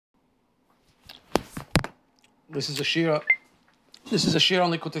This is a shira. This is a shir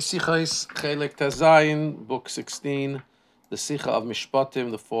on Likutei Sichos, Chelek Tazayin, book 16, the Sicha of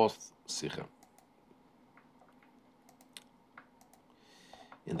Mishpatim, the fourth Sicha.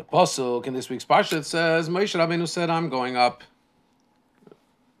 In the pasuk in this week's parsha, it says Moshe Rabbeinu said, "I'm going up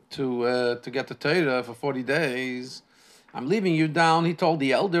to get the Torah for 40 days. I'm leaving you down." He told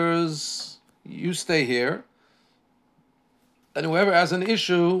the elders, "You stay here, and whoever has an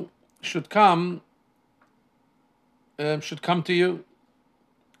issue should come to you.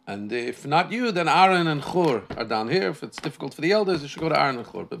 And if not you, then Aaron and Chur are down here. If it's difficult for the elders, you should go to Aaron and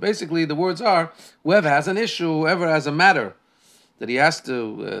Chur." But basically, the words are: whoever has an issue, whoever has a matter that he has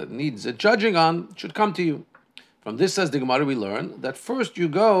to needs a judging on, should come to you. From this, says the Gemara, we learn that first you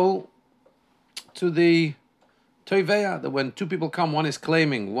go to the Toiveya, that when two people come, one is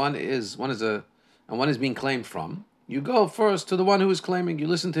claiming, one is being claimed from. You go first to the one who is claiming. You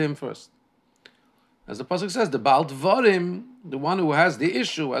listen to him first. As the pasuk says, the Baal Dvarim, the one who has the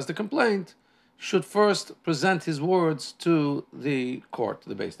issue, has the complaint, should first present his words to the court,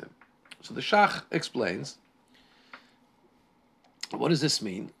 the Beis Din. So the Shach explains, what does this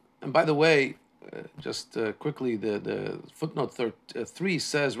mean? And by the way, quickly, the footnote 3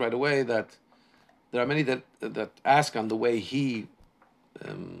 says right away that there are many that ask on the way he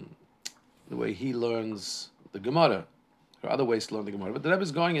learns the Gemara. There are other ways to learn the Gemara, but the Rebbe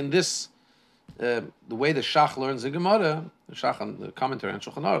is going in this. The way the Shach learns the Gemara, the Shach on the commentary on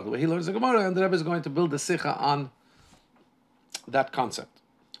Shulchan Aruch, the way he learns the Gemara, and the Rebbe is going to build the Sicha on that concept.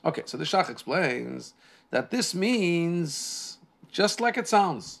 Okay, so the Shach explains that this means, just like it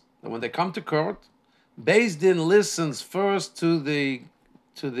sounds, that when they come to court, Beis Din listens first to the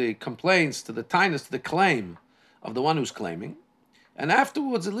complaints, to the tinus, to the claim of the one who's claiming, and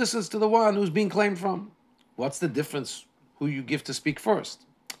afterwards it listens to the one who's being claimed from. What's the difference? Who you give to speak first?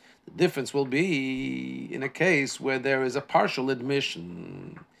 The difference will be in a case where there is a partial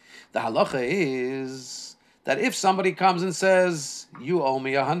admission. The halacha is that if somebody comes and says, "You owe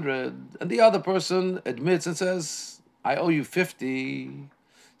me 100," and the other person admits and says, "I owe you 50,"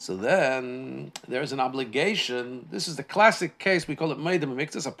 so then there is an obligation. This is the classic case. We call it Meidem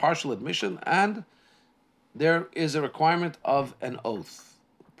Miktas, a partial admission, and there is a requirement of an oath.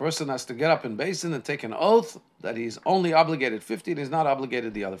 The person has to get up in Beis Din and take an oath that he's only obligated 50 and he's not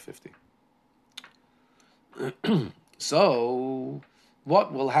obligated the other 50. So,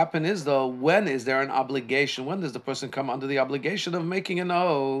 what will happen is, though, when is there an obligation? When does the person come under the obligation of making an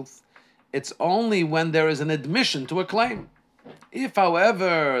oath? It's only when there is an admission to a claim. If,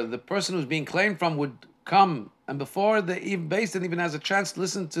 however, the person who's being claimed from would come, and before the Beis Din even has a chance to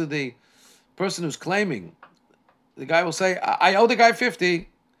listen to the person who's claiming, the guy will say, "I owe the guy 50.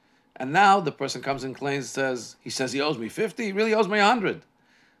 And now the person comes and claims, he says he owes me 50, he really owes me 100.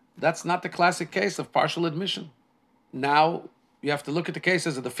 That's not the classic case of partial admission. Now you have to look at the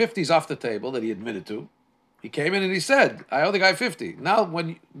cases of the 50s off the table that he admitted to. He came in and he said, "I owe the guy 50. Now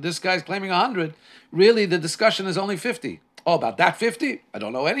when this guy's claiming 100, really the discussion is only 50. Oh, about that 50? I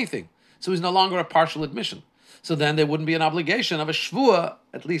don't know anything. So he's no longer a partial admission. So then there wouldn't be an obligation of a shvua,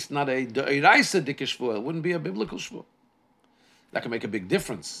 at least not a deiraisa dike shvua. It wouldn't be a biblical shvua. That can make a big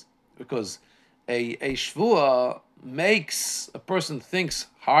difference. Because a shvua makes a person thinks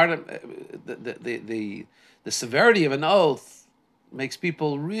hard. The severity of an oath makes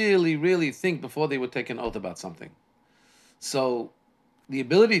people really, really think before they would take an oath about something. So the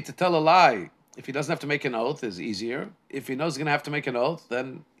ability to tell a lie, if he doesn't have to make an oath, is easier. If he knows he's going to have to make an oath,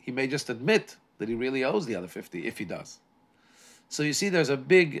 then he may just admit that he really owes the other 50, if he does. So you see, it's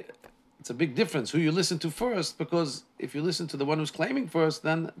a big difference who you listen to first, because if you listen to the one who's claiming first,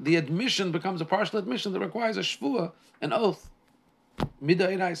 then the admission becomes a partial admission that requires a shvua, an oath,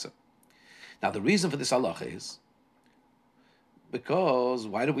 midah iraisa. Now the reason for this halacha is because,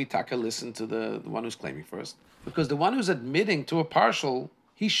 why do we listen to the one who's claiming first? Because the one who's admitting to a partial,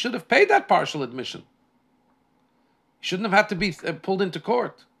 he should have paid that partial admission. He shouldn't have had to be pulled into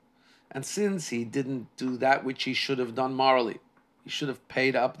court. And since he didn't do that which he should have done morally, he should have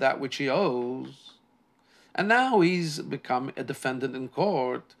paid up that which he owes. And now he's become a defendant in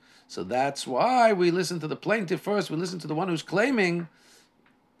court. So that's why we listen to the plaintiff first. We listen to the one who's claiming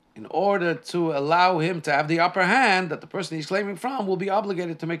in order to allow him to have the upper hand that the person he's claiming from will be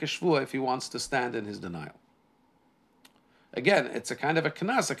obligated to make a shvua if he wants to stand in his denial. Again, it's a kind of a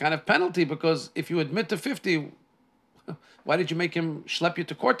knas, a kind of penalty, because if you admit to 50, why did you make him schlep you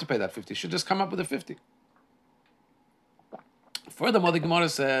to court to pay that 50? You should just come up with a 50. Furthermore, the Gemara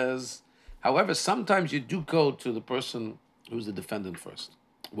says, however, sometimes you do go to the person who's the defendant first.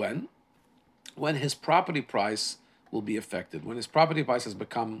 When? When his property price will be affected, when his property price has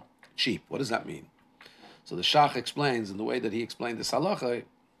become cheap. What does that mean? So the Shach explains, in the way that he explained this halacha,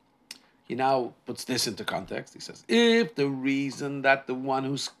 he now puts this into context. He says, if the reason that the one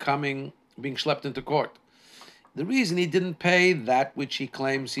who's being schlepped into court, the reason he didn't pay that which he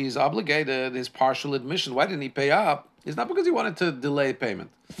claims he is obligated, his partial admission, why didn't he pay up, is not because he wanted to delay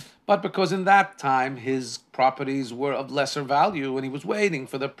payment, but because in that time his properties were of lesser value and he was waiting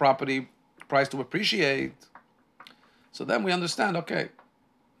for the property price to appreciate. So then we understand, okay,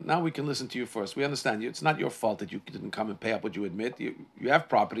 now we can listen to you first. We understand you. It's not your fault that you didn't come and pay up what you admit. You have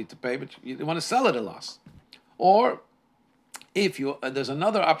property to pay, but you want to sell it at a loss. Or if there's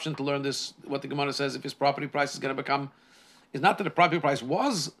another option to learn this, what the Gemara says, if his property price is going to become, is not that the property price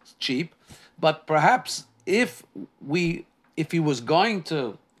was cheap, but perhaps if he was going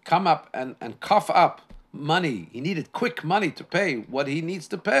to come up and cough up money, he needed quick money to pay what he needs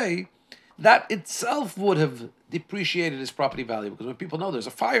to pay, that itself would have depreciated his property value, because when people know there's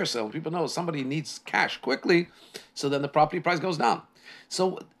a fire sale, when people know somebody needs cash quickly, so then the property price goes down.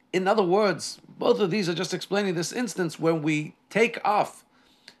 So in other words, both of these are just explaining this instance when we take off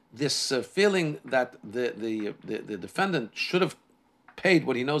this feeling that the defendant should have paid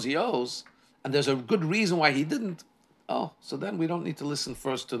what he knows he owes, and there's a good reason why he didn't. Oh, so then we don't need to listen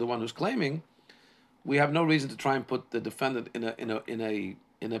first to the one who's claiming. We have no reason to try and put the defendant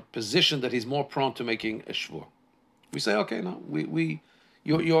in a position that he's more prone to making a shvur. We say, okay, no,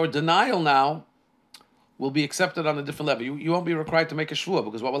 your denial now will be accepted on a different level. You won't be required to make a shvur,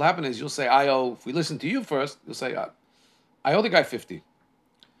 because what will happen is you'll say, I owe, if we listen to you first, you'll say, I owe the guy 50.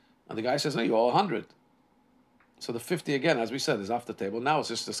 And the guy says, no, you owe 100. So the 50, again, as we said, is off the table. Now it's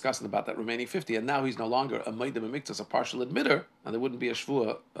just discussing about that remaining 50, and now he's no longer a meidim miktas, a partial admitter, and there wouldn't be a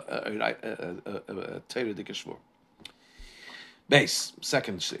shvur, a teredik shvur. Base,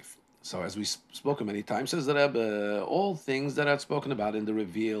 second shif. So as we've spoken many times, says that all things that are spoken about in the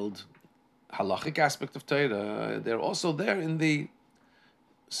revealed halachic aspect of Torah, they're also there in the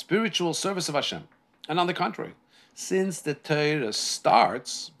spiritual service of Hashem. And on the contrary, since the Torah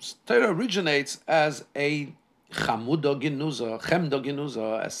originates as a chemdo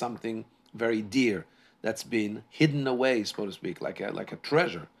genuza, as something very dear that's been hidden away, so to speak, like a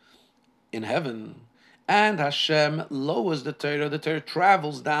treasure in heaven. And Hashem lowers the Torah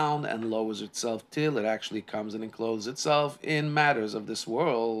travels down and lowers itself till it actually comes and encloses itself in matters of this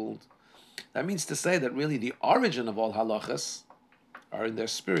world. That means to say that really the origin of all halachas are in their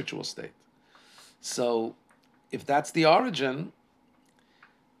spiritual state. So if that's the origin,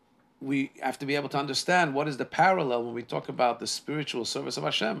 we have to be able to understand what is the parallel when we talk about the spiritual service of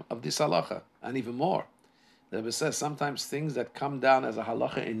Hashem, of this halacha, and even more. The Rebbe says sometimes things that come down as a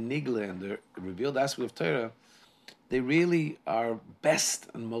halacha in Nigle and the revealed aspect of Torah, they really are best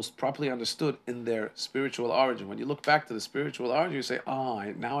and most properly understood in their spiritual origin. When you look back to the spiritual origin, you say,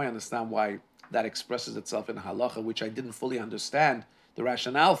 now I understand why that expresses itself in a halacha, which I didn't fully understand the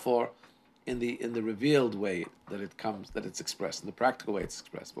rationale for in the revealed way that it comes, that it's expressed, in the practical way it's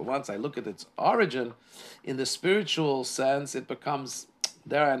expressed. But once I look at its origin, in the spiritual sense, it becomes,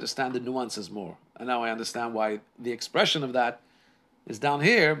 there I understand the nuances more. And now I understand why the expression of that is down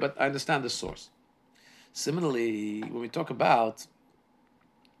here, but I understand the source. Similarly, when we talk about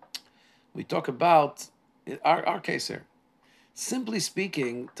our case here. Simply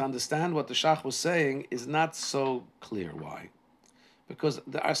speaking, to understand what the Shach was saying is not so clear. Why? Because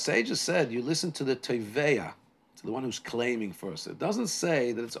our sages said, you listen to the Teveya, to the one who's claiming first. It doesn't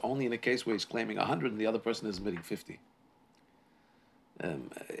say that it's only in a case where he's claiming 100 and the other person is admitting 50.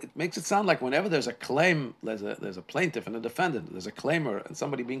 It makes it sound like whenever there's a claim, there's a plaintiff and a defendant, there's a claimer and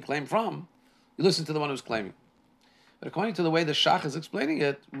somebody being claimed from, you listen to the one who's claiming. But according to the way the Shach is explaining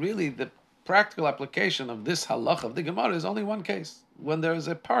it, really the practical application of this halach of the Gemara is only one case, when there is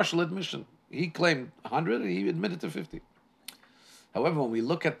a partial admission. He claimed 100 and he admitted to 50. However, when we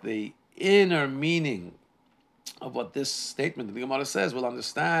look at the inner meaning of what this statement of the Gemara says, we'll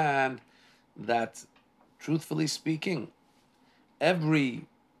understand that, truthfully speaking, every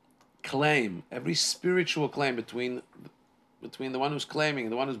claim, every spiritual claim between the one who's claiming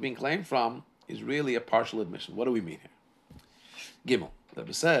and the one who's being claimed from is really a partial admission. What do we mean here? Gimel. The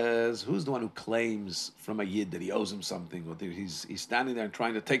Rebbe says, who's the one who claims from a yid that he owes him something, or that he's standing there and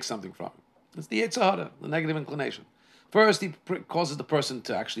trying to take something from him? It's the Yetzer Hara, the negative inclination. First, he causes the person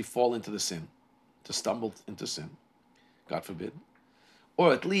to actually fall into the sin, to stumble into sin, God forbid.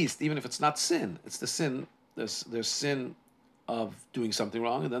 Or at least, even if it's not sin, it's the sin, there's sin of doing something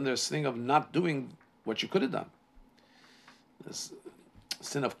wrong, and then there's sin of not doing what you could have done. There's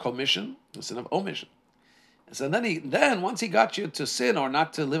sin of commission, the sin of omission. And so then once he got you to sin or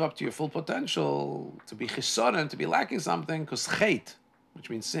not to live up to your full potential, to be chisoren, to be lacking something, because chet, which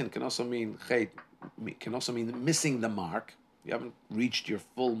means sin, can also mean chet, can also mean missing the mark. You haven't reached your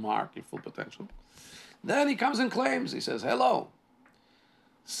full mark, your full potential. Then he comes and claims. He says, "Hello,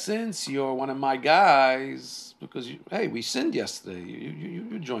 since you're one of my guys, because hey, we sinned yesterday.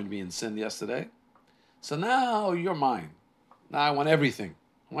 You joined me in sin yesterday. So now you're mine. Now I want everything.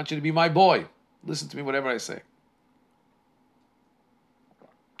 I want you to be my boy. Listen to me, whatever I say."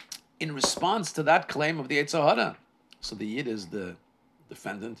 In response to that claim of the Yetzer Hara, so the Yid is the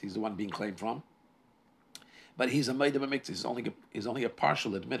defendant. He's the one being claimed from. But he's a Meidem Miktzah. He's only a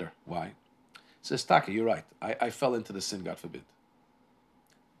partial admitter. Why? He says, "Taka, you're right. I fell into the sin, God forbid.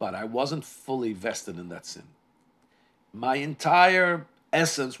 But I wasn't fully vested in that sin. My entire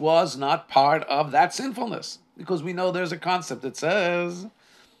essence was not part of that sinfulness." Because we know there's a concept that says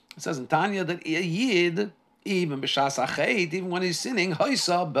in Tanya that a Yid, even b'shas acheit, even when he's sinning,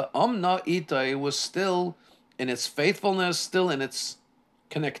 hoisa be'omna ita, was still in its faithfulness, still in its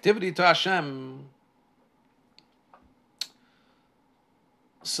connectivity to Hashem.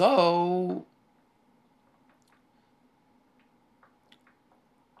 So,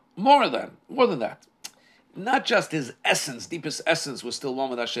 more than that. Not just his essence, deepest essence was still one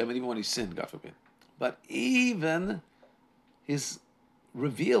with Hashem, and even when he sinned, God forbid. But even his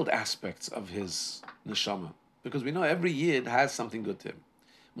revealed aspects of his neshama. Because we know every Yid has something good to him.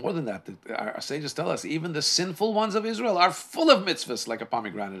 More than that, our sages tell us, even the sinful ones of Israel are full of mitzvahs, like a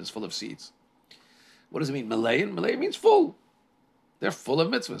pomegranate is full of seeds. What does it mean? Malayan? Malayan means full. They're full of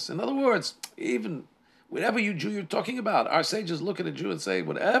mitzvahs. In other words, even whatever Jew you're talking about, our sages look at a Jew and say,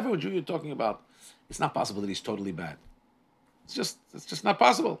 whatever Jew you're talking about, it's not possible that he's totally bad. It's just not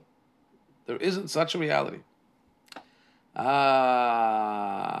possible. There isn't such a reality.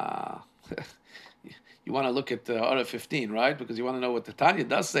 You want to look at Orah 15, right? Because you want to know what the Tanya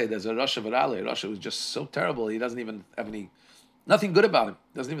does say. There's a Rasha V'Rale. A Rasha who's just so terrible. He doesn't even have nothing good about him.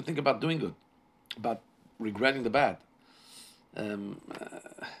 Doesn't even think about doing good, about regretting the bad.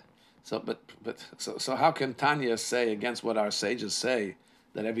 So how can Tanya say against what our sages say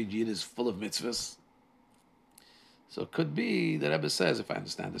that every Yid is full of mitzvahs? So it could be that Rebbe says, if I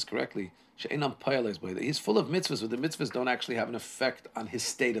understand this correctly, he's full of mitzvahs, but the mitzvahs don't actually have an effect on his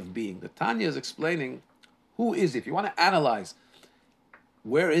state of being. The Tanya is explaining who is he. If you want to analyze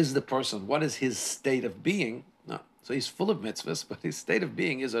where is the person, what is his state of being, no. So he's full of mitzvahs, but his state of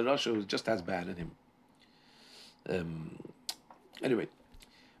being is a Rasha who just has bad in him. Anyway.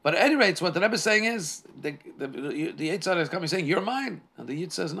 But at any rate, what the Rebbe is saying is, the Yetzer Hara is coming saying, "You're mine." And the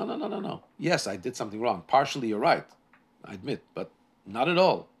Yid says, No. Yes, I did something wrong. Partially, you're right. I admit, but not at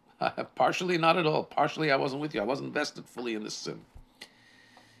all. Partially, not at all. Partially, I wasn't with you. I wasn't vested fully in this sin.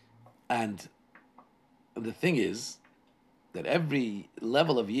 And the thing is that every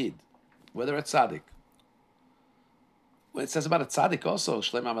level of Yid, whether a tzaddik, when it says about a tzaddik also,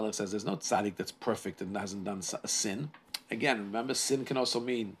 Shlomo HaMelech says there's no tzaddik that's perfect and hasn't done a sin. Again, remember, sin can also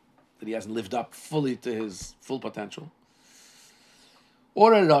mean that he hasn't lived up fully to his full potential.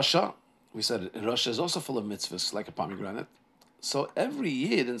 Or a Rasha, we said a Rasha is also full of mitzvahs, like a pomegranate. So every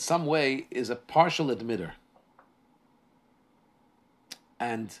Yid, in some way, is a partial admitter.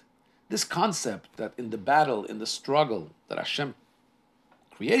 And this concept that in the battle, in the struggle that Hashem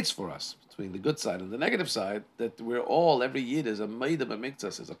creates for us, between the good side and the negative side, that we're all, every Yid is a Meidem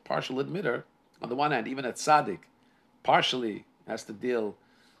Miktzah, is a partial admitter. On the one hand, even a tzaddik, partially has to deal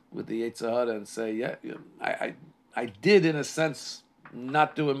with the Yetzer Hara and say, yeah, I did in a sense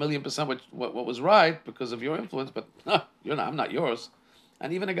not do 1,000,000% what was right because of your influence, but I'm not yours.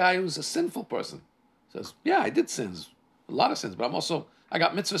 And even a guy who's a sinful person says, yeah, I did sins, a lot of sins, but I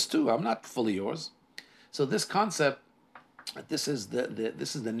got mitzvahs too. I'm not fully yours. So this concept, this is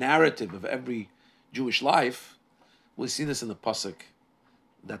the narrative of every Jewish life. We see this in the pasuk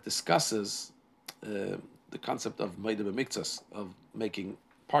that discusses the concept of Meidem Miktzah, of making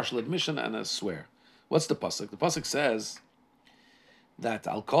partial admission and a swear. What's the pasuk? The pasuk says that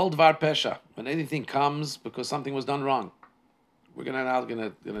Al Kol Dvar Pesha, when anything comes because something was done wrong. We're now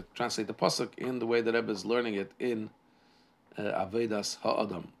going to translate the pasuk in the way the Rebbe is learning it in Avedas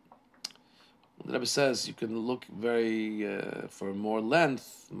Ha'adam. The Rebbe says you can look for more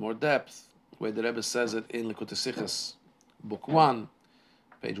length, more depth, the way the Rebbe says it in Likutei Sichos, Book 1,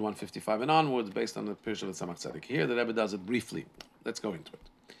 page 155 and onwards, based on the Pirush of the Tzemach Tzedek. Here, the Rebbe does it briefly. Let's go into it.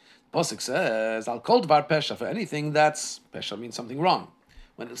 Pasuk says, "Al kol dvar pesha," for anything that's pesha means something wrong.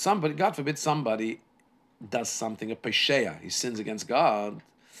 When somebody, God forbid, somebody does something a pesheya, he sins against God.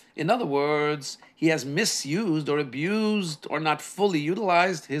 In other words, he has misused or abused or not fully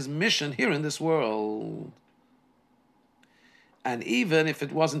utilized his mission here in this world. And even if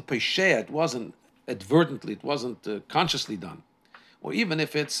it wasn't pesheya, it wasn't advertently, it wasn't consciously done. or even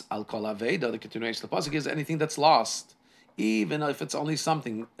if it's Al Kol Aveda, the continuation of the pasuk is anything that's lost, even if it's only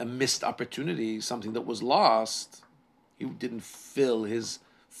something, a missed opportunity, something that was lost, he didn't fill his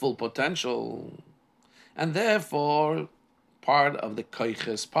full potential, and therefore part of the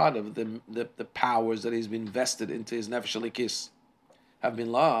koiches, part of the powers that he's been invested into his nefesh elikis have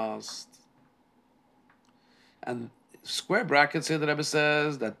been lost. And square brackets here, the Rebbe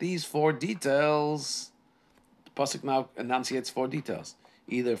says that these four details, the pasuk now enunciates four details,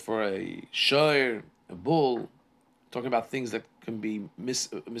 either for a shoyer, a bull, talking about things that can be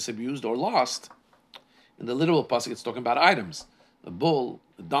misabused or lost. In the literal pasuk, it's talking about items: a bull,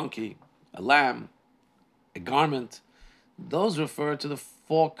 a donkey, a lamb, a garment. Those refer to the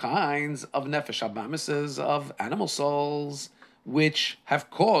four kinds of nefesh habamises, of animal souls, which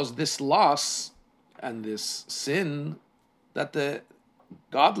have caused this loss and this sin that the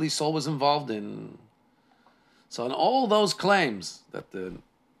godly soul was involved in. So in all those claims that the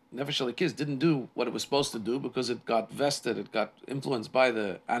nefesh elikis didn't do what it was supposed to do because it got vested, it got influenced by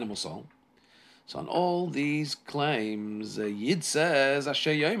the animal soul. So on all these claims, Yid says,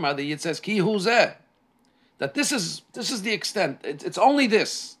 Asher Yoimar, the Yid says, Ki hu zeh, that this is the extent. It's only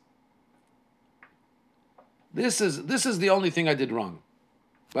this. This is the only thing I did wrong,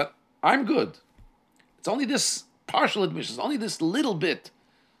 but I'm good. It's only this partial admission. It's only this little bit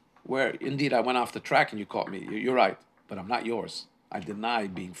where indeed I went off the track and you caught me. You're right, but I'm not yours. I deny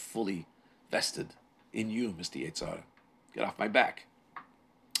being fully vested in you, Mr. Yetzirah. Get off my back.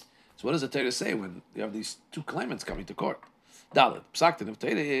 So what does the Torah say when you have these two claimants coming to court? Dalit, Psaktin of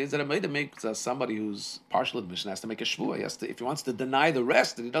Torah is that a Meida makes somebody who's partial admission has to make a shvuah. He has to, if he wants to deny the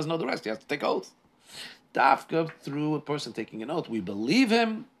rest and he doesn't know the rest, he has to take oath. Dafka, through a person taking an oath, we believe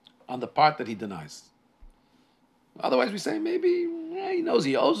him on the part that he denies. Otherwise, we say maybe he knows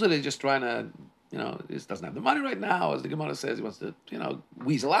he owes it. He's just trying to, he just doesn't have the money right now. As the Gemara says, he wants to,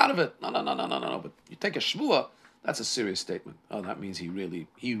 weasel out of it. No. But you take a shvuah, that's a serious statement. Oh, that means he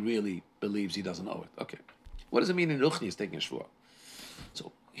really believes he doesn't owe it. Okay. What does it mean in Ruchni is taking a shvuah?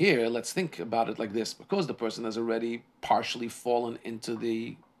 So here, let's think about it like this. Because the person has already partially fallen into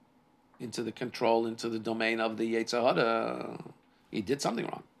the control, into the domain of the Yetzer Hara, he did something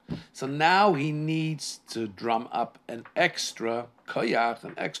wrong. So now he needs to drum up an extra koyach,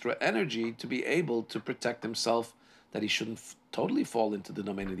 an extra energy to be able to protect himself, that he shouldn't totally fall into the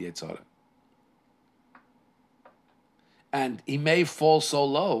domain of the Yetzer Hara. And he may fall so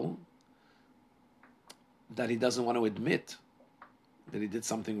low that he doesn't want to admit that he did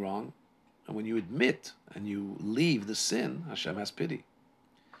something wrong. And when you admit and you leave the sin, Hashem has pity.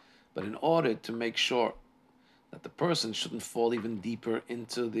 But in order to make sure that the person shouldn't fall even deeper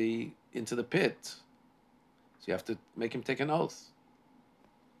into the pit, so you have to make him take an oath.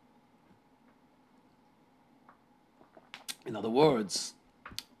 In other words,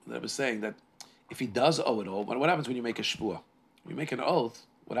 I was saying that if he does owe it all, what happens when you make a shvuah? When you make an oath,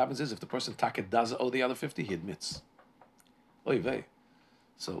 what happens is if the person taka does owe the other 50, he admits. Oy vey.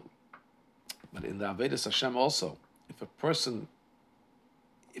 So, but in the Avodas Hashem also, if a person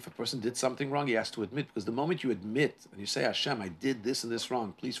did something wrong, he has to admit, because the moment you admit and you say, Hashem, I did this and this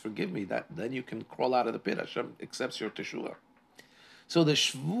wrong, please forgive me, then you can crawl out of the pit. Hashem accepts your teshuvah. So the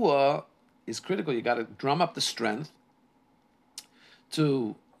shvuah is critical. You got to drum up the strength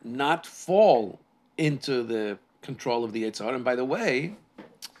to not fall into the control of the Yetzer Hara. And by the way,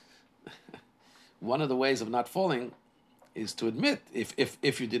 one of the ways of not falling is to admit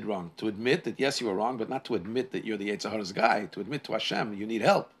if you did wrong. To admit that yes, you were wrong, but not to admit that you're the Yetzer Hara's guy. To admit to Hashem you need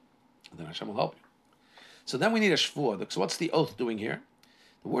help, and then Hashem will help you. So then we need a shvuah. So what's the oath doing here?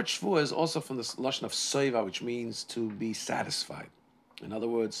 The word shvuah is also from the lashon of soiva, which means to be satisfied. In other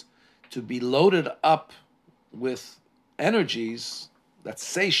words, to be loaded up with energies that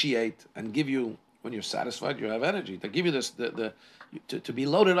satiate and give you, when you're satisfied, you have energy. They give you this, to be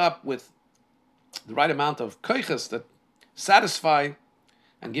loaded up with the right amount of koiches that satisfy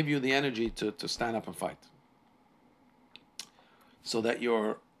and give you the energy to stand up and fight. So that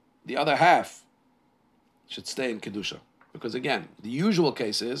the other half should stay in Kedusha. Because again, the usual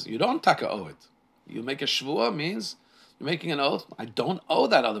case is you don't taka owe it. You make a shvuah means you're making an oath. I don't owe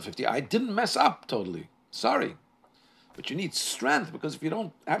that other 50. I didn't mess up totally. Sorry. But you need strength, because if you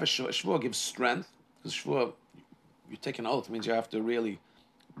don't have a shvuah gives strength, because shvuah, you take an oath, means you have to really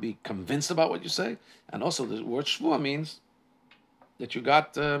be convinced about what you say. And also the word shvuah means that you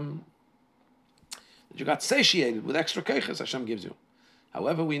got satiated with extra keiches Hashem gives you.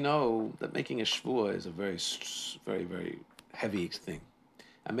 However, we know that making a shvuah is a very, very, very heavy thing.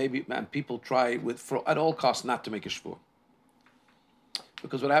 And people try at all costs not to make a shvuah.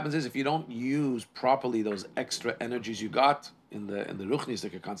 Because what happens is if you don't use properly those extra energies you got, in the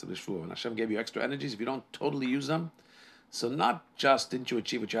Ruchnistic concept of Shvuah. When Hashem gave you extra energies, if you don't totally use them, so not just didn't you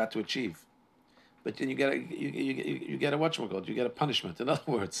achieve what you had to achieve, but then you get a whatchamacallit, you get a punishment. In other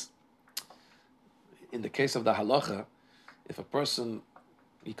words, in the case of the halacha, if a person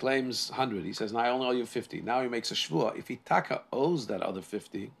he claims 100, he says, "Now I only owe you 50." Now he makes a shvuah. If he taka owes that other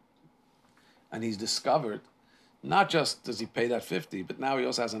 50, and he's discovered, not just does he pay that 50, but now he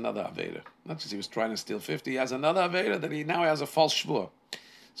also has another aveda. Not just he was trying to steal 50, he has another aveda that he now has a false shvuah.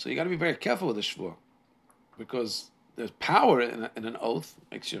 So you got to be very careful with the shvuah, because there's power in an oath,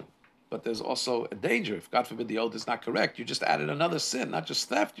 makes you, but there's also a danger. If God forbid the oath is not correct, you just added another sin, not just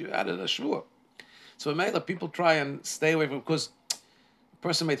theft, you added a shvuah. So in Mela, people try and stay away from, because a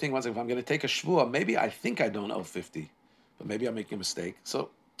person may think, once if I'm going to take a shvuah, maybe I think I don't owe 50, but maybe I'm making a mistake. So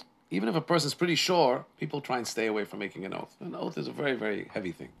even if a person's pretty sure, people try and stay away from making an oath. An oath is a very, very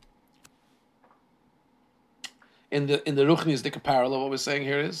heavy thing. In the Ruchni's Dika parallel, what we're saying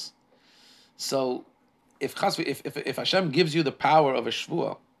here is, so if Hashem gives you the power of a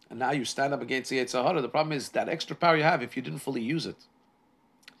shvuah, and now you stand up against the Yetzer Hara, the problem is that extra power you have, if you didn't fully use it,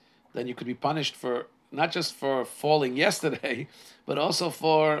 then you could be punished for not just for falling yesterday, but also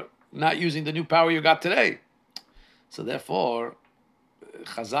for not using the new power you got today. So therefore,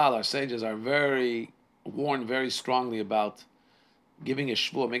 Chazal, our sages, are warned very strongly about giving a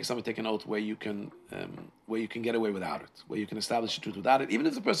shvuah, making someone take an oath where you can get away without it, where you can establish the truth without it, even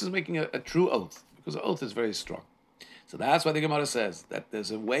if the person is making a true oath, because the oath is very strong. So that's why the Gemara says that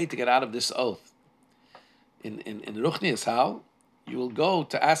there's a way to get out of this oath. In Ruchni is how you will go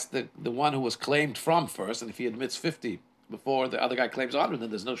to ask the one who was claimed from first, and if he admits 50 before the other guy claims 100, then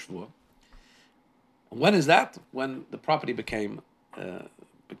there's no shvuah. When is that? When the property became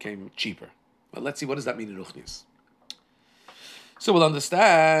cheaper. Well, let's see, what does that mean in Ruchnis? So we'll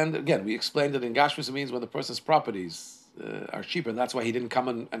understand, again, we explained that in Gashmis it means when the person's properties are cheaper, and that's why he didn't come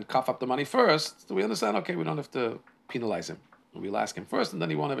and cough up the money first. So we understand, okay, we don't have to penalize him. We'll ask him first, and then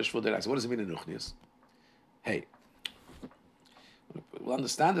he won't have a shvuah derech. So what does it mean in Ruchnis? Hey, we'll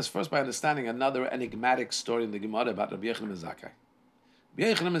understand this first by understanding another enigmatic story in the Gemara about Rabbi Yochanan ben Zakkai.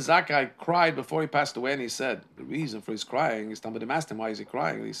 Rabbi Yochanan ben Zakkai cried before he passed away, and he said, the reason for his crying is, somebody asked him, why is he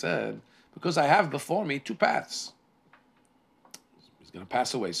crying? And he said, because I have before me two paths. He's going to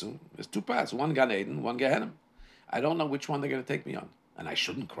pass away soon. There's two paths, one Gan Eden, one Gehenna. I don't know which one they're going to take me on. And I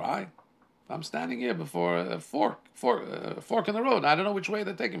shouldn't cry. I'm standing here before a fork in the road. I don't know which way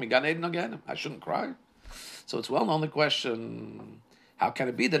they're taking me, Gan Eden or Gehenna. I shouldn't cry. So it's well known the question, how can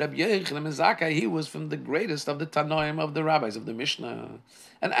it be that Rabbi Yochanan ben Zakkai, he was from the greatest of the Tanoim of the rabbis of the Mishnah?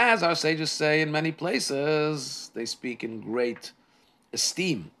 And as our sages say in many places, they speak in great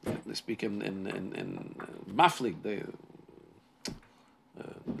esteem. They speak in maflig. They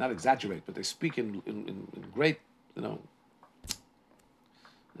not exaggerate, but they speak in great,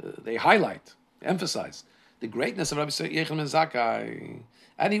 they highlight, emphasize the greatness of Rabbi Yochanan ben Zakkai.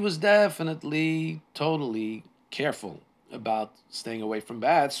 And he was definitely, totally careful about staying away from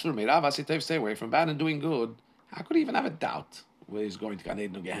bad. Stay away from bad and doing good. How could he even have a doubt where he's going to Gan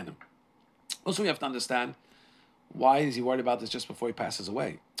Eden or Gehenna? Also, we have to understand, why is he worried about this just before he passes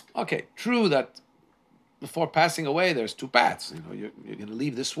away? Okay, true that before passing away, there's two paths. You're going to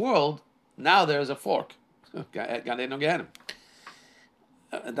leave this world. Now there's a fork, Gan Eden or Gehenna.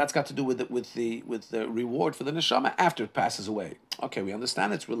 And that's got to do with the reward for the neshama after it passes away. Okay, we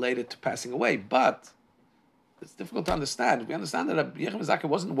understand it's related to passing away, but it's difficult to understand. We understand that Rabbi Yochanan ben Zakkai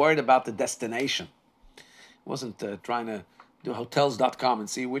wasn't worried about the destination. He wasn't trying to do hotels.com and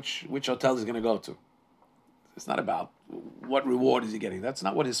see which hotel he's going to go to. It's not about what reward is he getting. That's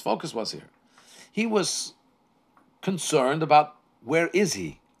not what his focus was here. He was concerned about where is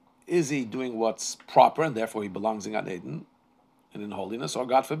he? Is he doing what's proper and therefore he belongs in Gan Eden and in holiness, or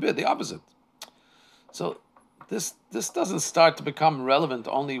God forbid, the opposite? So this doesn't start to become relevant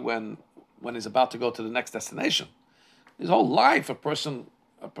only when he's about to go to the next destination. His whole life, a person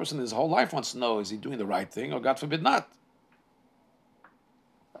his whole life wants to know, is he doing the right thing, or God forbid not?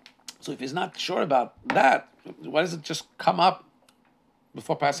 So if he's not sure about that, why does it just come up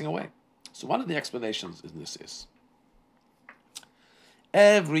before passing away? So one of the explanations in this is,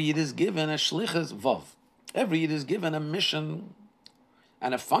 every Yid is given a shlichus vav. Every Yid is given a mission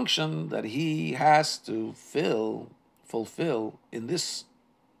and a function that he has to fulfill in this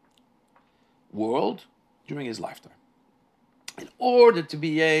world during his lifetime. In order to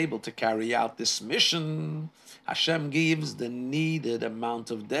be able to carry out this mission, Hashem gives the needed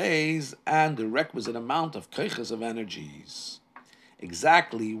amount of days and the requisite amount of keiches, of energies.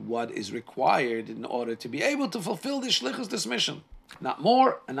 Exactly what is required in order to be able to fulfill this shlichus, this mission. Not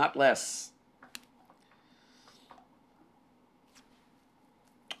more and not less.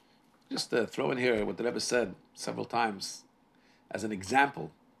 Just throw in here what the Rebbe said several times as an example.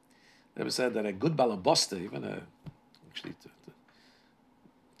 The Rebbe said that a good balabosta, even actually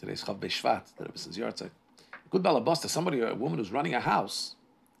today's Chav B'Shvat, the Rebbe says Yartzeit. A good balabosta, somebody, a woman who's running a house,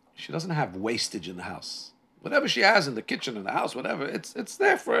 she doesn't have wastage in the house. Whatever she has in the kitchen, in the house, whatever, it's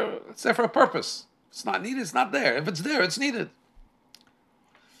there for a purpose. If it's not needed, it's not there. If it's there, it's needed.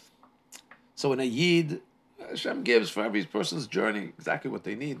 So in a Yid, Hashem gives for every person's journey exactly what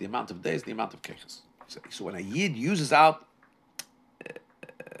they need, the amount of days, the amount of keches. So when a Yid uses out,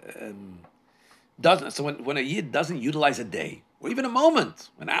 when a Yid doesn't utilize a day, or even a moment,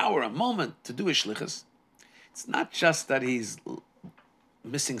 an hour, a moment to do his shlichus, it's not just that he's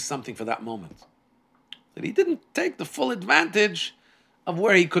missing something for that moment. That he didn't take the full advantage of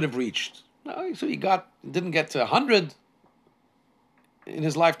where he could have reached. No, so he didn't get to 100 in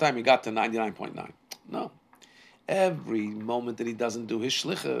his lifetime, he got to 99.9. No. Every moment that he doesn't do his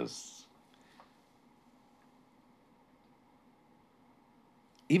shlichus,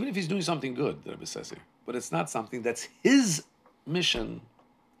 even if he's doing something good, the Rebbe says here, but it's not something that's his mission.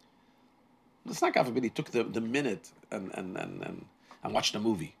 It's not, God forbid, he took the minute and watched a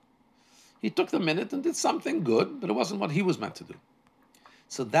movie. He took the minute and did something good, but it wasn't what he was meant to do.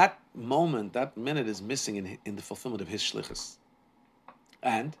 So that moment, that minute is missing in the fulfillment of his shlichus.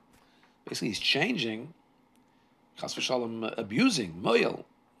 And basically he's changing, chas v'shalom, abusing, moyel,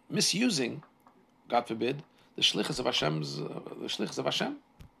 misusing, God forbid, the shlichus of Hashem.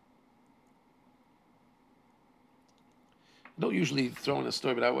 I don't usually throw in a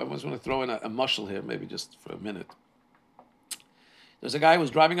story, but I was going to throw in a mushal here, maybe just for a minute. There's a guy who was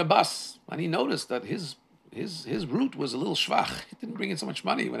driving a bus, and he noticed that his route was a little schwach. He didn't bring in so much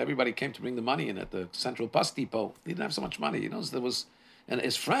money. When everybody came to bring the money in at the central bus depot, he didn't have so much money. He knows there was, and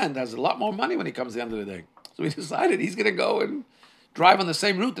his friend has a lot more money when he comes at the end of the day. So he decided he's going to go and drive on the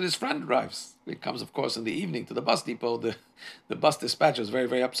same route that his friend drives. He comes, of course, in the evening to the bus depot. The bus dispatcher is very,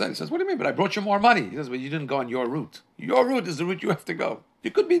 very upset. He says, "What do you mean? But I brought you more money." He says, "Well, you didn't go on your route. Your route is the route you have to go.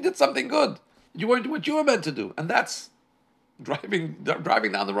 You could be did something good. You weren't doing what you were meant to do, and that's driving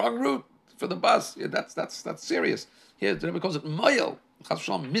down the wrong route for the bus. Yeah, that's serious. Here, the Rebbe calls it moyel,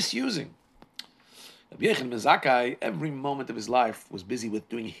 misusing. Rabbi Yechon ben Zakkai, every moment of his life was busy with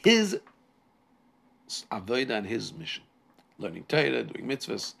doing his avodah and his mission, learning Torah, doing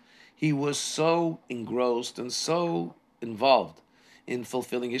mitzvahs. He was so engrossed and so involved in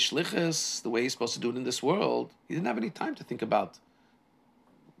fulfilling his shlichus the way he's supposed to do it in this world. He didn't have any time to think about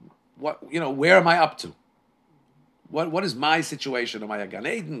where am I up to? What is my situation? Am I a Gan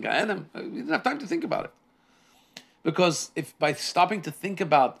Eden, Gaenem? He didn't have time to think about it. Because if by stopping to think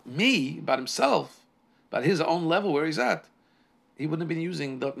about me, about himself, about his own level where he's at, he wouldn't have been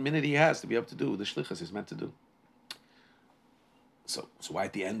using the minute he has to be able to do the shlichus he's meant to do. So why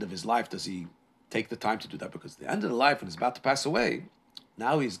at the end of his life does he take the time to do that? Because at the end of the life, when he's about to pass away,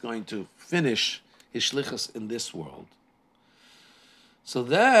 now he's going to finish his shlichus in this world. So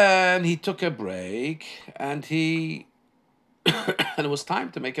then he took a break, and and it was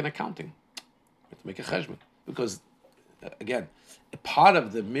time to make an accounting, to make a cheshbon, because again, a part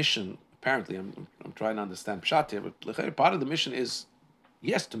of the mission. Apparently, I'm trying to understand pshat here, but part of the mission is,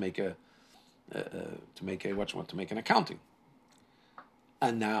 yes, to make an accounting.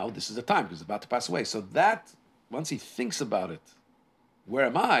 And now this is the time because he's about to pass away. So that once he thinks about it, where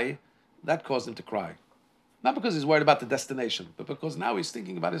am I? That caused him to cry. Not because he's worried about the destination, but because now he's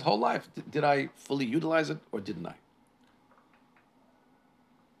thinking about his whole life. Did I fully utilize it or didn't I?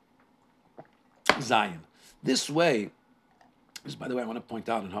 Zion. This way, by the way, I want to point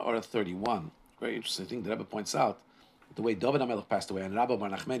out in Ha'ara 31, very interesting thing the Rebbe points out, the way David HaMelech passed away and Rabbi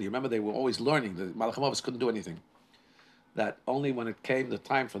Bar Nachmani, remember they were always learning, the Malach HaMavis couldn't do anything. That only when it came the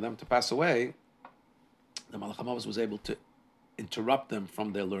time for them to pass away, the Malach HaMavis was able to interrupt them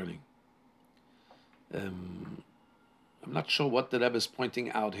from their learning. I'm not sure what the Rebbe is pointing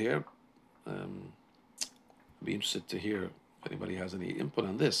out here. I'd be interested to hear if anybody has any input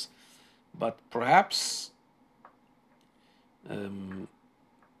on this. But perhaps, in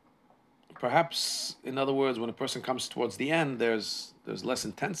other words, when a person comes towards the end, there's less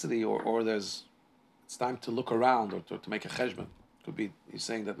intensity, or it's time to look around or to make a cheshbon. Could be he's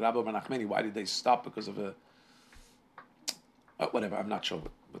saying that Rabbi Bar Nachmani, why did they stop because of whatever? I'm not sure,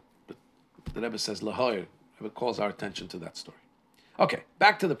 but the Rebbe says lahoyer. Rebbe calls our attention to that story. Okay,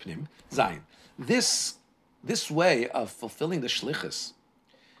 back to the Pnim Zion. This way of fulfilling the shlichus,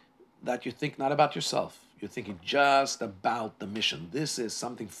 that you think not about yourself, you're thinking just about the mission. This is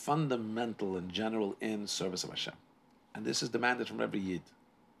something fundamental and general in service of Hashem, and this is demanded from every Yid.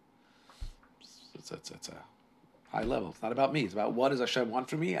 It's a high level. It's not about me. It's about what does Hashem want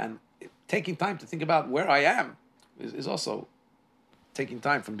from me, and taking time to think about where I am is also taking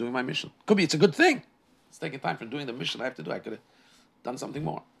time from doing my mission. Could be it's a good thing. It's taking time from doing the mission I have to do. I could have done something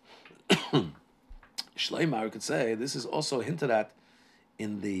more. Shleimar could say this is also hinted at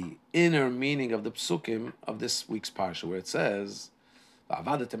in the inner meaning of the psukim of this week's parsha, where it says,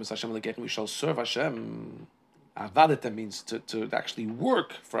 "We shall serve Hashem." Avadete means to actually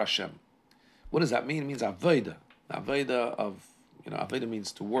work for Hashem. What does that mean? It means avoda. Avoda of avoda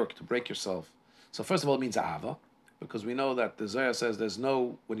means to work, to break yourself. So first of all, it means ahava, because we know that the Zohar says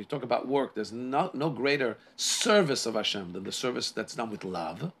when you talk about work, there's no greater service of Hashem than the service that's done with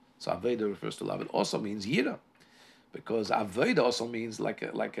love. So avoda refers to love. It also means yira, because avoda also means like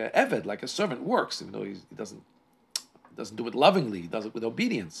a eved, like a servant works, even though he doesn't do it lovingly, he does it with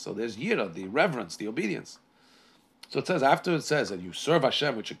obedience. So there's yira, the reverence, the obedience. So it says, after it says that you serve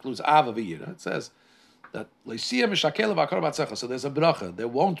Hashem, which includes Ava v'Yira, it says that so there's a bracha. There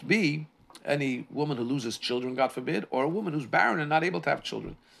won't be any woman who loses children, God forbid, or a woman who's barren and not able to have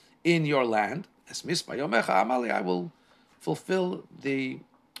children in your land. I will fill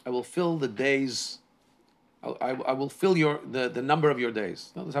the days. I will fill the number of your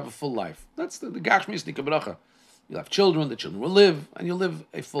days. Let's have a full life. That's the Gashmis Nika bracha. You'll have children, the children will live, and you'll live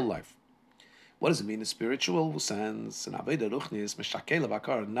a full life. What does it mean in spiritual sense? In Aveda Ruchnis, Meshakel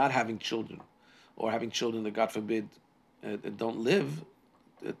Vakar, not having children, or having children that, God forbid, don't live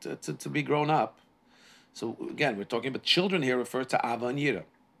to be grown up. So again, we're talking about children here refer to Ava and Yira.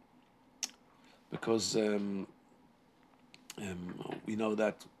 Because we know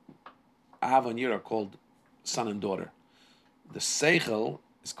that Ava and Yira are called son and daughter. The Seichel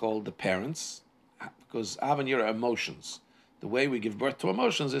is called the parents, because Ava and Yira are emotions. The way we give birth to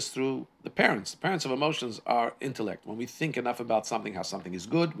emotions is through the parents. The parents of emotions are intellect. When we think enough about something, how something is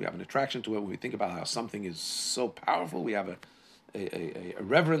good, we have an attraction to it. When we think about how something is so powerful, we have a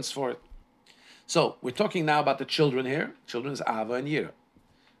reverence for it. So we're talking now about the children here. Children is Ava and Yira,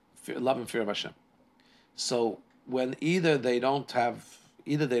 love and fear of Hashem. So when either they don't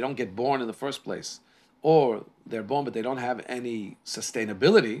get born in the first place, or they're born but they don't have any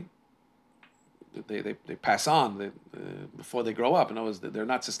sustainability, they pass on before they grow up. In other words, they're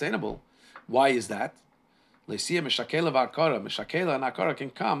not sustainable. Why is that? Leisia meshakela v'akara. Meshakela and akara can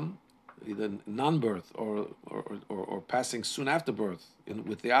come either non-birth or passing soon after birth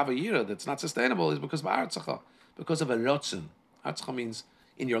with the avayira that's not sustainable, is because of artzacha, because of a rotzen. Artzacha means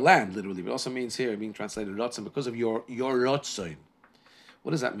in your land, literally, but it also means here being translated rotzen, because of your rotzen.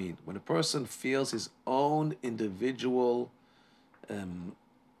 What does that mean? When a person feels his own individual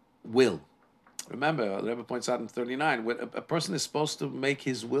will. Remember, the Rebbe points out in 39, when a person is supposed to make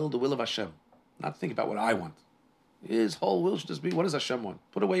his will the will of Hashem, not think about what I want. His whole will should just be, what does Hashem want?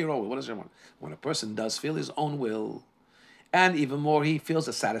 Put away your own will. What does Hashem want? When a person does feel his own will, and even more, he feels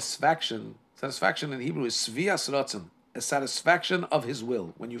a satisfaction. Satisfaction in Hebrew is svias ratzon, a satisfaction of his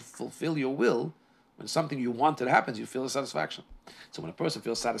will. When you fulfill your will, when something you wanted happens, you feel a satisfaction. So when a person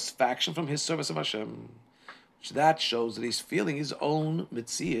feels satisfaction from his service of Hashem, that shows that he's feeling his own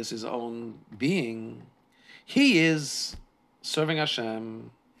mitzias, his own being. He is serving Hashem.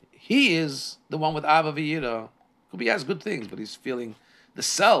 He is the one with Ava v'Yira. Could be has good things, but he's feeling the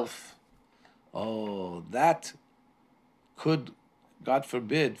self. Oh, that could, God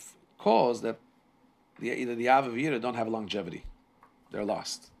forbid, cause that either the Ava v'Yira don't have longevity. They're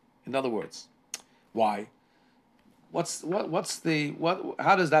lost. In other words, why? How does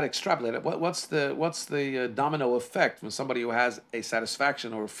that extrapolate? What's the domino effect when somebody who has a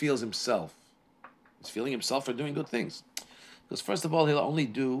satisfaction or feels himself? He's feeling himself for doing good things. Because first of all, he'll only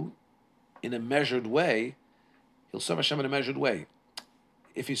do in a measured way. He'll serve Hashem in a measured way.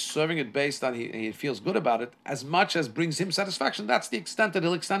 If he's serving it based on he feels good about it, as much as brings him satisfaction, that's the extent that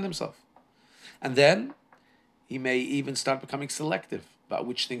he'll extend himself. And then he may even start becoming selective about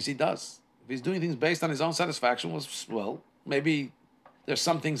which things he does. If he's doing things based on his own satisfaction, well, maybe there's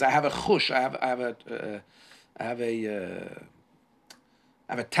some things I have a chush, I have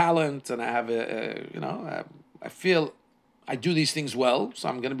a talent, and I feel I do these things well, so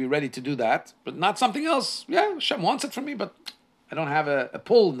I'm going to be ready to do that, but not something else. Yeah, Hashem wants it from me, but I don't have a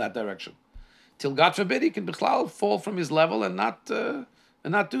pull in that direction. Till God forbid, he can fall from his level and not do.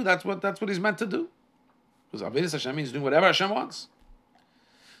 That's what he's meant to do. Because Avodas Hashem means doing whatever Hashem wants.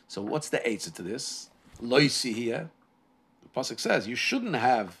 So what's the answer to this? Loisi here. The pasuk says you shouldn't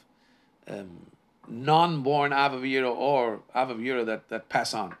have non-born Ava v'Yira or Ava v'Yira that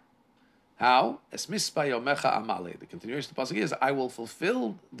pass on. How? Es mispa yomecha amale. The continuation of the pasuk is, I will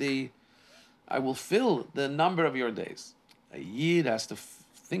fill the number of your days. A yid has to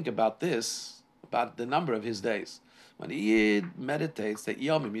think about this, about the number of his days. When the Yid meditates that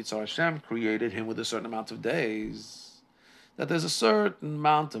Yomim Yitzhar Hashem created him with a certain amount of days, that there's a certain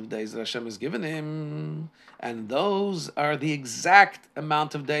amount of days that Hashem has given him, and those are the exact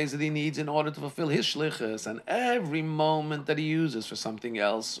amount of days that he needs in order to fulfill his shlichus, and every moment that he uses for something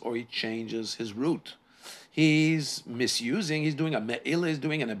else, or he changes his route, he's doing a me'ila, he's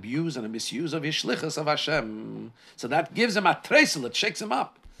doing an abuse and a misuse of his shlichus of Hashem. So that gives him a tresel, it shakes him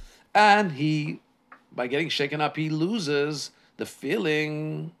up. And he, by getting shaken up, he loses the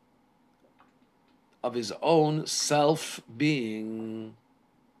feeling of his own self-being.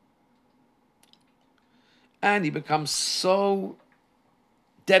 And he becomes so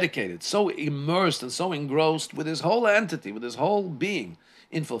dedicated, so immersed and so engrossed with his whole entity, with his whole being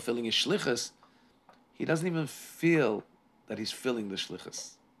in fulfilling his shlichus, he doesn't even feel that he's filling the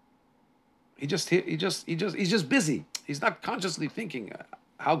shlichus. He's just busy. He's not consciously thinking,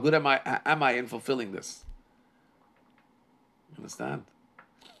 how good am I in fulfilling this? Understand?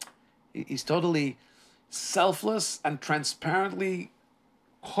 He's totally selfless and transparently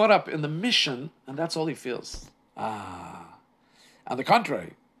caught up in the mission, and that's all he feels. On the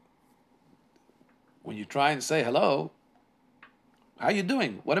contrary, when you try and say hello, how are you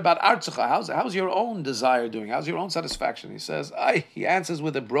doing? What about Artzucha? How's your own desire doing? How's your own satisfaction? He says, he answers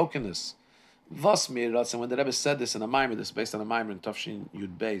with a brokenness. Vas mir ratz, and when the Rebbe said this in a mimer, this is based on a mimer in Tafshin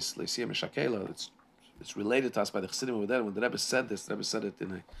Yud Beis, Leisiyah Meshakela, it's related to us by the Chassidim over there. When the Rebbe said this, the Rebbe said it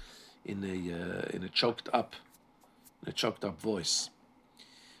in a choked up voice.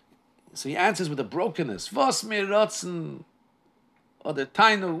 So he answers with a brokenness. Vas mir ratzen, or the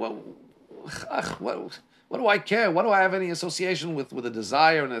tainu. What do I care? What do I have any association with a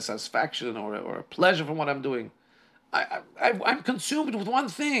desire and a satisfaction or a pleasure from what I'm doing? I'm consumed with one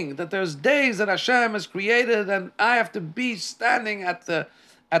thing, that there's days that Hashem has created, and I have to be standing at the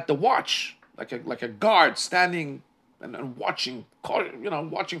watch, like a guard standing and watching,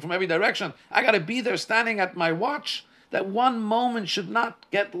 watching from every direction. I got to be there standing at my watch. That one moment should not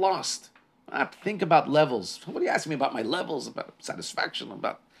get lost. I have to think about levels. Somebody asked me about my levels, about satisfaction,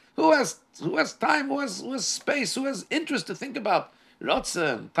 about who has time, who has space, who has interest to think about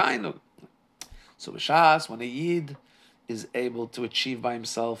Rotze and Tainu. So b'shas, when a Yid is able to achieve by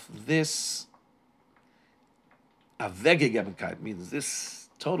himself this avegegebenkeit, means this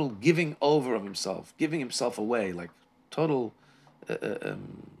total giving over of himself, giving himself away, like total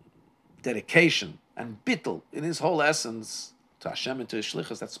dedication and bittul in his whole essence to Hashem and to his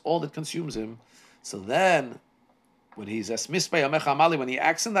shlichus, that's all that consumes him. So then, when he's esmispei amech amali, when he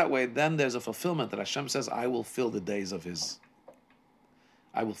acts in that way, then there's a fulfillment that Hashem says, I will fill the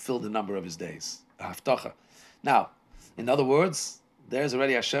number of his days. Haftacha. Now, in other words, there's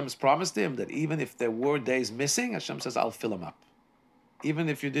already Hashem's promised him that even if there were days missing, Hashem says, I'll fill them up. Even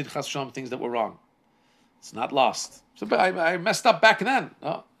if you did chas v'shalom things that were wrong. It's not lost. So, but I messed up back then.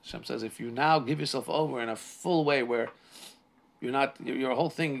 No, Hashem says, if you now give yourself over in a full way where you're not, your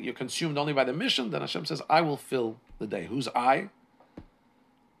whole thing, you're consumed only by the mission, then Hashem says, I will fill the day. Who's I?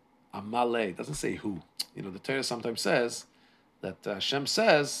 Amalei. It doesn't say who. The Torah sometimes says that Hashem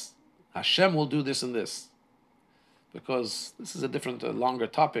says, Hashem will do this and this. Because this is a different, longer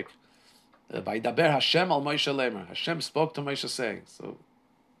topic. By Daber Hashem al Moshe Lemer. Hashem spoke to Moshe saying. So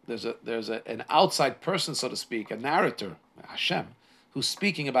there's an outside person, so to speak, a narrator, Hashem, who's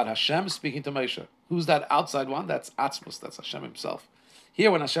speaking about Hashem, speaking to Moshe. Who's that outside one? That's Atzmus, that's Hashem himself.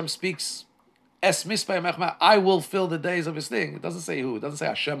 Here when Hashem speaks, Es mispei mechma, I will fill the days of his thing. It doesn't say who, it doesn't say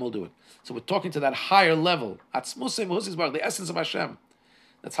Hashem will do it. So we're talking to that higher level. Atzmusim Husisbar, the essence of Hashem.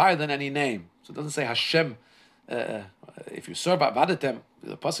 That's higher than any name. So it doesn't say Hashem. If you serve Avadetem,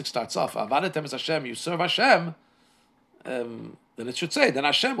 the pasuk starts off, Avadetem is Hashem, you serve Hashem, then it should say, then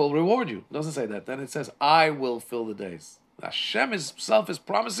Hashem will reward you. It doesn't say that. Then it says, I will fill the days. Hashem himself is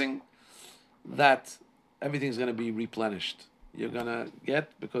promising that everything's going to be replenished. You're going to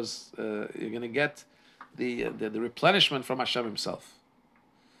get, because you're going to get the replenishment from Hashem himself.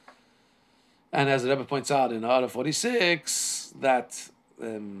 And as the Rebbe points out in Order 46, that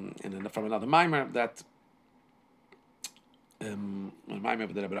from another mimer, that a mimer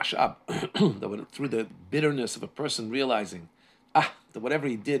of the Rebbe Rashab, that through the bitterness of a person realizing that whatever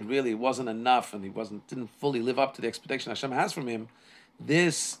he did really wasn't enough, and he didn't fully live up to the expectation Hashem has from him,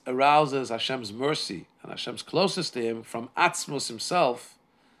 this arouses Hashem's mercy and Hashem's closeness to him from Atzmus himself,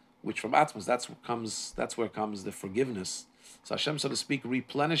 which from Atzmus, that's where comes the forgiveness. So Hashem, so to speak,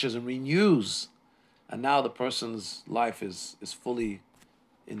 replenishes and renews, and now the person's life is fully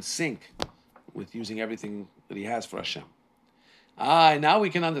in sync with using everything that he has for Hashem. Now we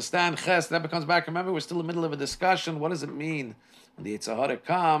can understand Ches. That becomes back. Remember, we're still in the middle of a discussion. What does it mean? When the Yetzer Hara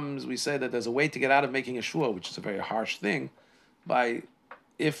comes, we say that there's a way to get out of making a shua, which is a very harsh thing, by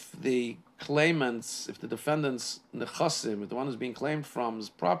if the claimants, if the defendants, nechasim, if the one who's being claimed from's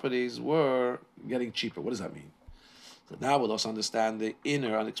properties were getting cheaper. What does that mean? So now we'll also understand the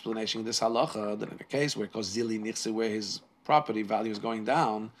inner explanation of this halacha, that in a case where kozili nichse, where his property value is going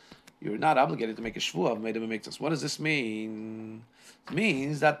down, you're not obligated to make a shvuah of Medem Miktas. What does this mean? It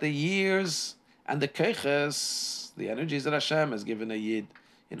means that the years and the keches, the energies that Hashem has given a yid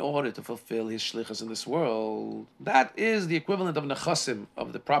in order to fulfill his shlichus in this world, that is the equivalent of nechasim,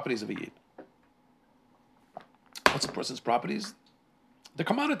 of the properties of a yid. What's a person's properties? The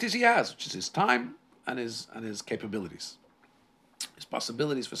commodities he has, which is his time and his capabilities, his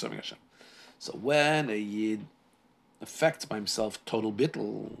possibilities for serving Hashem. So when a yid affects by himself total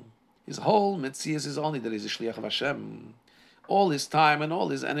bittul, his whole mitzvah is only that he's a shliach of Hashem. All his time and all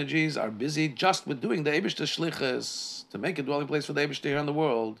his energies are busy just with doing the Eibishter shlichus, to make a dwelling place for the Eibishter here in the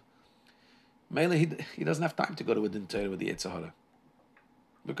world. Mainly, he doesn't have time to go to a din Torah with the Yetzer Hara.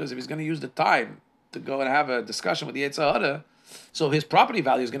 Because if he's going to use the time to go and have a discussion with the Yetzer Hara, so his property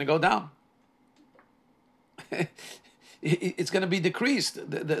value is going to go down. It's going to be decreased.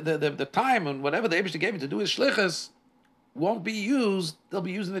 The time and whatever the Eibishter gave him to do his shlichus won't be used. They'll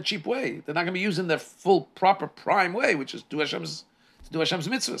be used in a cheap way. They're not going to be used in their full, proper, prime way, which is to do Hashem's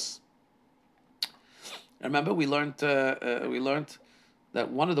mitzvahs. Remember, we learned that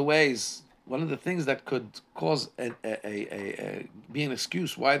one of the things that could cause be an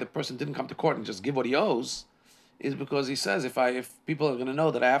excuse why the person didn't come to court and just give what he owes, is because he says, if people are going to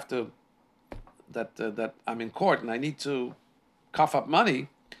know that I have to, that I'm in court and I need to cough up money,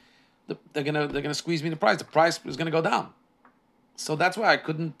 they're gonna squeeze me the price. The price is going to go down. So that's why I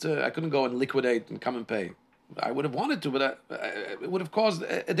couldn't go and liquidate and come and pay. I would have wanted to, but it would have caused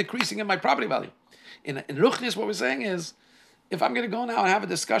a decreasing in my property value. In Ruchnis, what we're saying is, if I'm going to go now and have a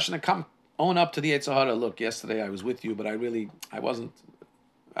discussion and come own up to the Yetzer Hara, look, yesterday I was with you, but I wasn't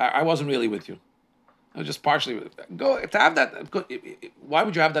really with you. I was just partially go to have that. Why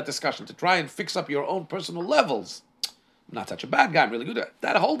would you have that discussion? To try and fix up your own personal levels. I'm not such a bad guy. I'm really good.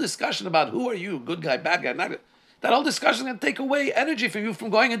 That whole discussion about who are you, good guy, bad guy, not. That whole discussion is going to take away energy from you from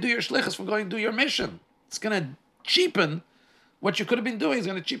going and do your shlichus, from going and do your mission. It's going to cheapen what you could have been doing. It's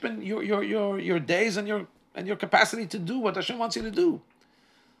going to cheapen your days and your capacity to do what Hashem wants you to do.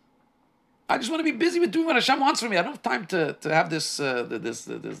 I just want to be busy with doing what Hashem wants from me. I don't have time to have this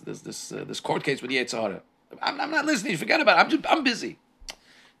court case with the Yetzer Hara. I'm not listening. Forget about it. I'm busy.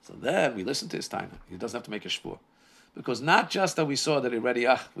 So then we listen to his time. He doesn't have to make a shvur. Because not just that we saw that already,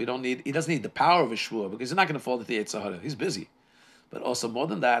 he doesn't need the power of a shvur, because he's not going to fall into the Yetzer Hara. He's busy. But also more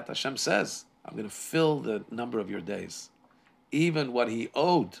than that, Hashem says, I'm going to fill the number of your days. Even what he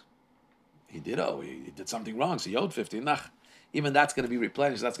owed, he did something wrong, so he owed 50. Even that's going to be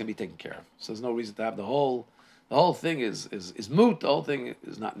replenished, that's going to be taken care of. So there's no reason to have the whole thing is moot, the whole thing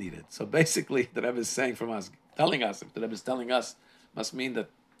is not needed. So basically, the Rebbe is saying from us, telling us, if the Rebbe is telling us, must mean that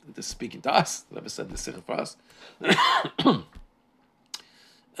this is speaking to us. The Rebbe said this for us.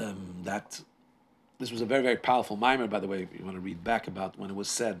 That this was a very, very powerful mimer, by the way, if you want to read back about when it was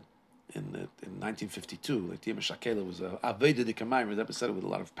said in 1952. Like Tima Shakela was a Aveda de Kamimer. The Rebbe said it with a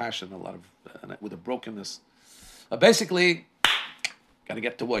lot of passion, with a brokenness. Basically, got to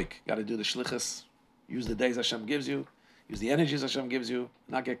get to work. Got to do the shlichus. Use the days Hashem gives you. Use the energies Hashem gives you.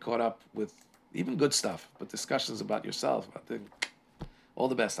 Not get caught up with even good stuff, but discussions about yourself. All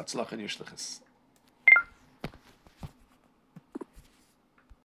the best. Hatzlach in your shlichus.